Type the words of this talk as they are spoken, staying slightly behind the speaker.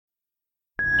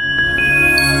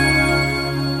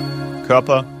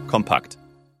Körper kompakt.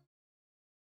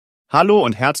 Hallo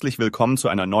und herzlich willkommen zu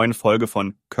einer neuen Folge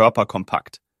von Körper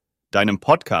kompakt, deinem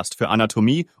Podcast für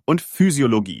Anatomie und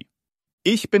Physiologie.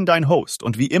 Ich bin dein Host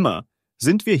und wie immer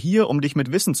sind wir hier, um dich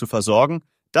mit Wissen zu versorgen,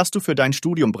 das du für dein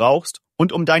Studium brauchst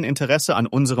und um dein Interesse an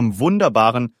unserem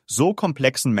wunderbaren, so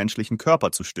komplexen menschlichen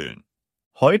Körper zu stillen.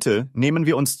 Heute nehmen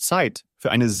wir uns Zeit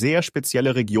für eine sehr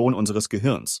spezielle Region unseres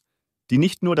Gehirns, die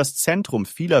nicht nur das Zentrum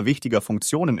vieler wichtiger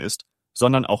Funktionen ist,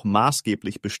 sondern auch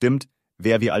maßgeblich bestimmt,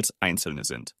 wer wir als Einzelne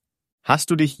sind. Hast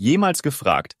du dich jemals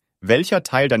gefragt, welcher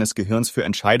Teil deines Gehirns für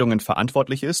Entscheidungen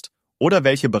verantwortlich ist oder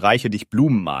welche Bereiche dich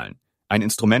Blumen malen, ein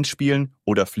Instrument spielen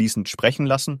oder fließend sprechen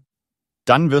lassen?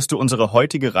 Dann wirst du unsere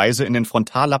heutige Reise in den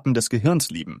Frontallappen des Gehirns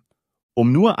lieben,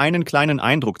 um nur einen kleinen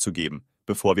Eindruck zu geben,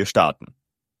 bevor wir starten.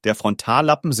 Der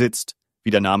Frontallappen sitzt,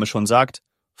 wie der Name schon sagt,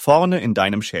 vorne in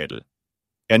deinem Schädel.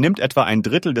 Er nimmt etwa ein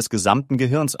Drittel des gesamten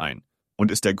Gehirns ein und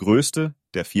ist der größte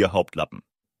der 4 Hauptlappen.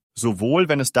 Sowohl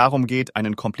wenn es darum geht,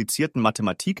 einen komplizierten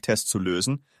Mathematiktest zu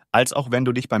lösen, als auch wenn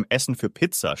du dich beim Essen für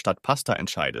Pizza statt Pasta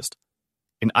entscheidest.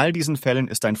 In all diesen Fällen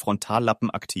ist dein Frontallappen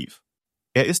aktiv.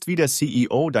 Er ist wie der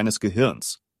CEO deines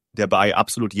Gehirns, der bei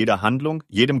absolut jeder Handlung,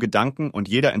 jedem Gedanken und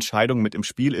jeder Entscheidung mit im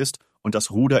Spiel ist und das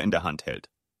Ruder in der Hand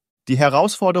hält. Die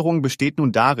Herausforderung besteht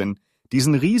nun darin,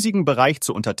 diesen riesigen Bereich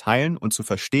zu unterteilen und zu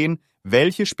verstehen,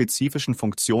 welche spezifischen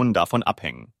Funktionen davon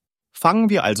abhängen. Fangen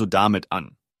wir also damit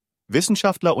an.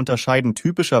 Wissenschaftler unterscheiden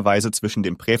typischerweise zwischen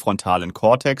dem präfrontalen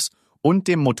Kortex und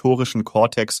dem motorischen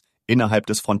Kortex innerhalb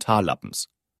des Frontallappens.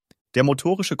 Der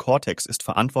motorische Kortex ist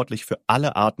verantwortlich für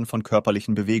alle Arten von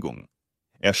körperlichen Bewegungen.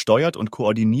 Er steuert und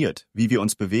koordiniert, wie wir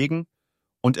uns bewegen,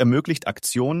 und ermöglicht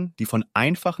Aktionen, die von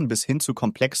einfachen bis hin zu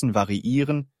komplexen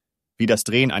variieren, wie das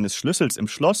Drehen eines Schlüssels im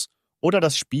Schloss oder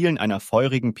das Spielen einer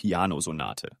feurigen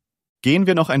Pianosonate. Gehen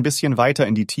wir noch ein bisschen weiter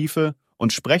in die Tiefe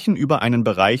und sprechen über einen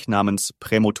Bereich namens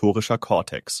prämotorischer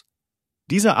Kortex.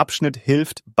 Dieser Abschnitt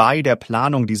hilft bei der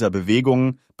Planung dieser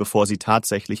Bewegungen, bevor sie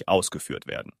tatsächlich ausgeführt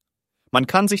werden. Man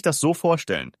kann sich das so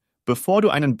vorstellen: Bevor du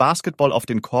einen Basketball auf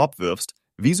den Korb wirfst,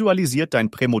 visualisiert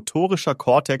dein prämotorischer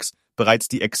Kortex bereits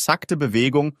die exakte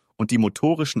Bewegung und die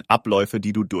motorischen Abläufe,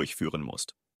 die du durchführen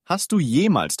musst. Hast du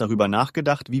jemals darüber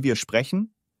nachgedacht, wie wir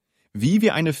sprechen? Wie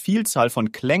wir eine Vielzahl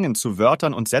von Klängen zu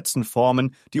Wörtern und Sätzen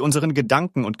formen, die unseren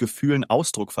Gedanken und Gefühlen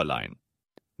Ausdruck verleihen?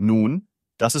 Nun,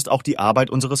 das ist auch die Arbeit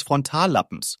unseres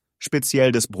Frontallappens,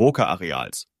 speziell des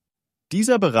Broca-Areals.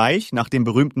 Dieser Bereich, nach dem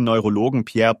berühmten Neurologen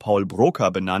Pierre-Paul Broca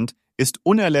benannt, ist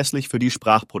unerlässlich für die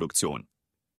Sprachproduktion.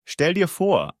 Stell dir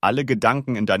vor, alle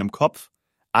Gedanken in deinem Kopf,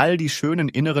 all die schönen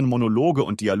inneren Monologe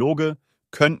und Dialoge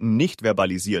könnten nicht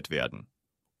verbalisiert werden.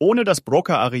 Ohne das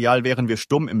Broca-Areal wären wir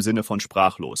stumm im Sinne von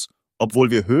sprachlos,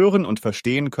 obwohl wir hören und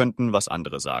verstehen könnten, was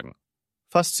andere sagen.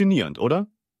 Faszinierend, oder?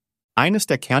 Eines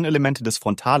der Kernelemente des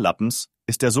Frontallappens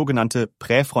ist der sogenannte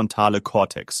präfrontale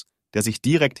Kortex, der sich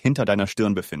direkt hinter deiner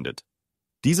Stirn befindet.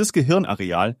 Dieses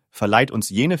Gehirnareal verleiht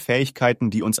uns jene Fähigkeiten,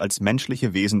 die uns als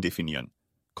menschliche Wesen definieren.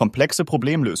 Komplexe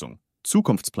Problemlösung,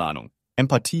 Zukunftsplanung,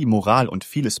 Empathie, Moral und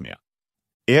vieles mehr.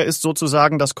 Er ist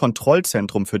sozusagen das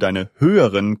Kontrollzentrum für deine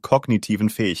höheren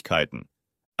kognitiven Fähigkeiten.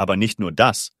 Aber nicht nur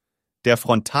das. Der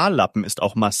Frontallappen ist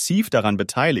auch massiv daran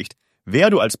beteiligt, wer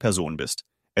du als Person bist.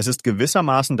 Es ist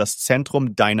gewissermaßen das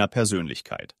Zentrum deiner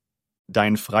Persönlichkeit.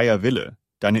 Dein freier Wille,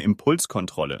 deine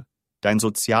Impulskontrolle, dein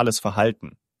soziales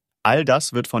Verhalten. All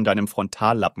das wird von deinem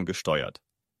Frontallappen gesteuert.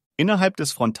 Innerhalb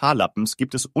des Frontallappens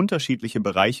gibt es unterschiedliche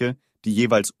Bereiche, die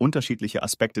jeweils unterschiedliche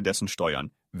Aspekte dessen steuern,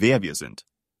 wer wir sind.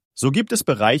 So gibt es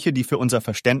Bereiche, die für unser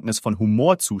Verständnis von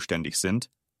Humor zuständig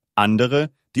sind, andere,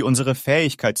 die unsere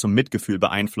Fähigkeit zum Mitgefühl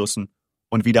beeinflussen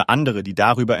und wieder andere, die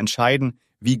darüber entscheiden,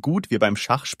 wie gut wir beim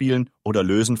Schachspielen oder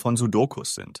Lösen von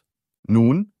Sudokus sind.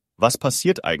 Nun, was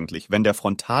passiert eigentlich, wenn der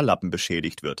Frontallappen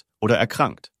beschädigt wird oder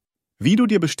erkrankt? Wie du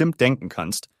dir bestimmt denken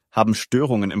kannst, haben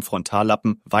Störungen im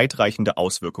Frontallappen weitreichende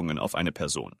Auswirkungen auf eine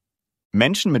Person.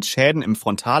 Menschen mit Schäden im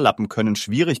Frontallappen können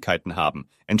Schwierigkeiten haben,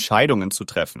 Entscheidungen zu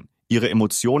treffen, ihre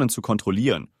Emotionen zu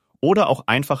kontrollieren oder auch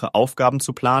einfache Aufgaben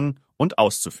zu planen und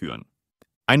auszuführen.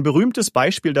 Ein berühmtes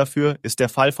Beispiel dafür ist der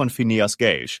Fall von Phineas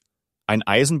Gage, ein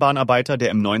Eisenbahnarbeiter, der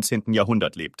im 19.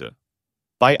 Jahrhundert lebte.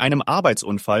 Bei einem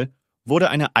Arbeitsunfall wurde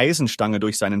eine Eisenstange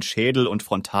durch seinen Schädel und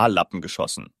Frontallappen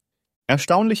geschossen.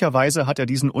 Erstaunlicherweise hat er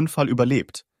diesen Unfall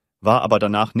überlebt, war aber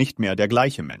danach nicht mehr der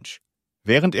gleiche Mensch.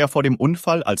 Während er vor dem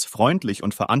Unfall als freundlich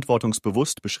und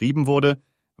verantwortungsbewusst beschrieben wurde,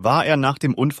 war er nach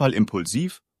dem Unfall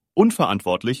impulsiv,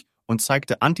 unverantwortlich und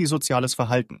zeigte antisoziales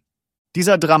Verhalten.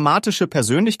 Dieser dramatische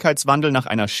Persönlichkeitswandel nach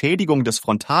einer Schädigung des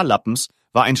Frontallappens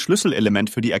war ein Schlüsselelement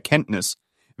für die Erkenntnis,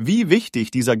 wie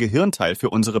wichtig dieser Gehirnteil für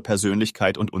unsere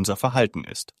Persönlichkeit und unser Verhalten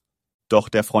ist. Doch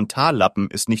der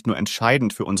Frontallappen ist nicht nur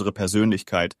entscheidend für unsere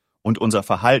Persönlichkeit und unser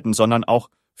Verhalten, sondern auch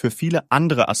für viele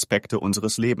andere Aspekte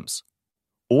unseres Lebens.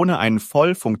 Ohne einen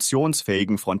voll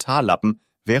funktionsfähigen Frontallappen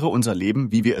wäre unser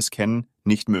Leben, wie wir es kennen,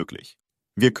 nicht möglich.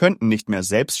 Wir könnten nicht mehr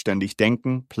selbstständig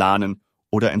denken, planen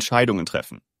oder Entscheidungen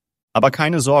treffen. Aber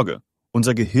keine Sorge,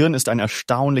 unser Gehirn ist ein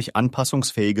erstaunlich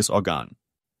anpassungsfähiges Organ.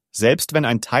 Selbst wenn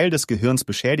ein Teil des Gehirns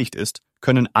beschädigt ist,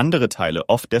 können andere Teile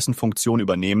oft dessen Funktion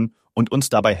übernehmen und uns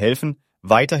dabei helfen,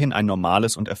 weiterhin ein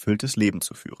normales und erfülltes Leben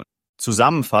zu führen.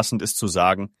 Zusammenfassend ist zu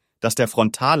sagen, dass der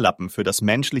Frontallappen für das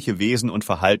menschliche Wesen und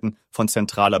Verhalten von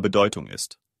zentraler Bedeutung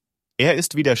ist. Er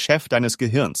ist wie der Chef deines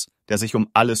Gehirns, der sich um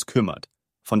alles kümmert,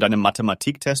 von deinem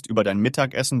Mathematiktest über dein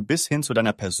Mittagessen bis hin zu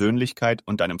deiner Persönlichkeit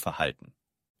und deinem Verhalten.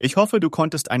 Ich hoffe, du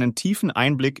konntest einen tiefen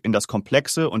Einblick in das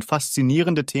komplexe und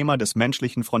faszinierende Thema des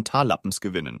menschlichen Frontallappens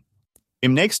gewinnen.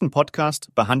 Im nächsten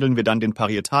Podcast behandeln wir dann den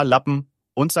Parietallappen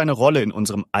und seine Rolle in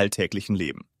unserem alltäglichen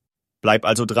Leben. Bleib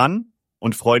also dran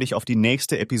und freu dich auf die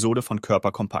nächste Episode von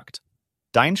Körper kompakt.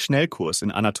 Dein Schnellkurs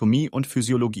in Anatomie und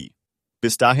Physiologie.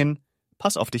 Bis dahin,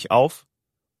 pass auf dich auf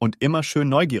und immer schön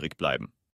neugierig bleiben.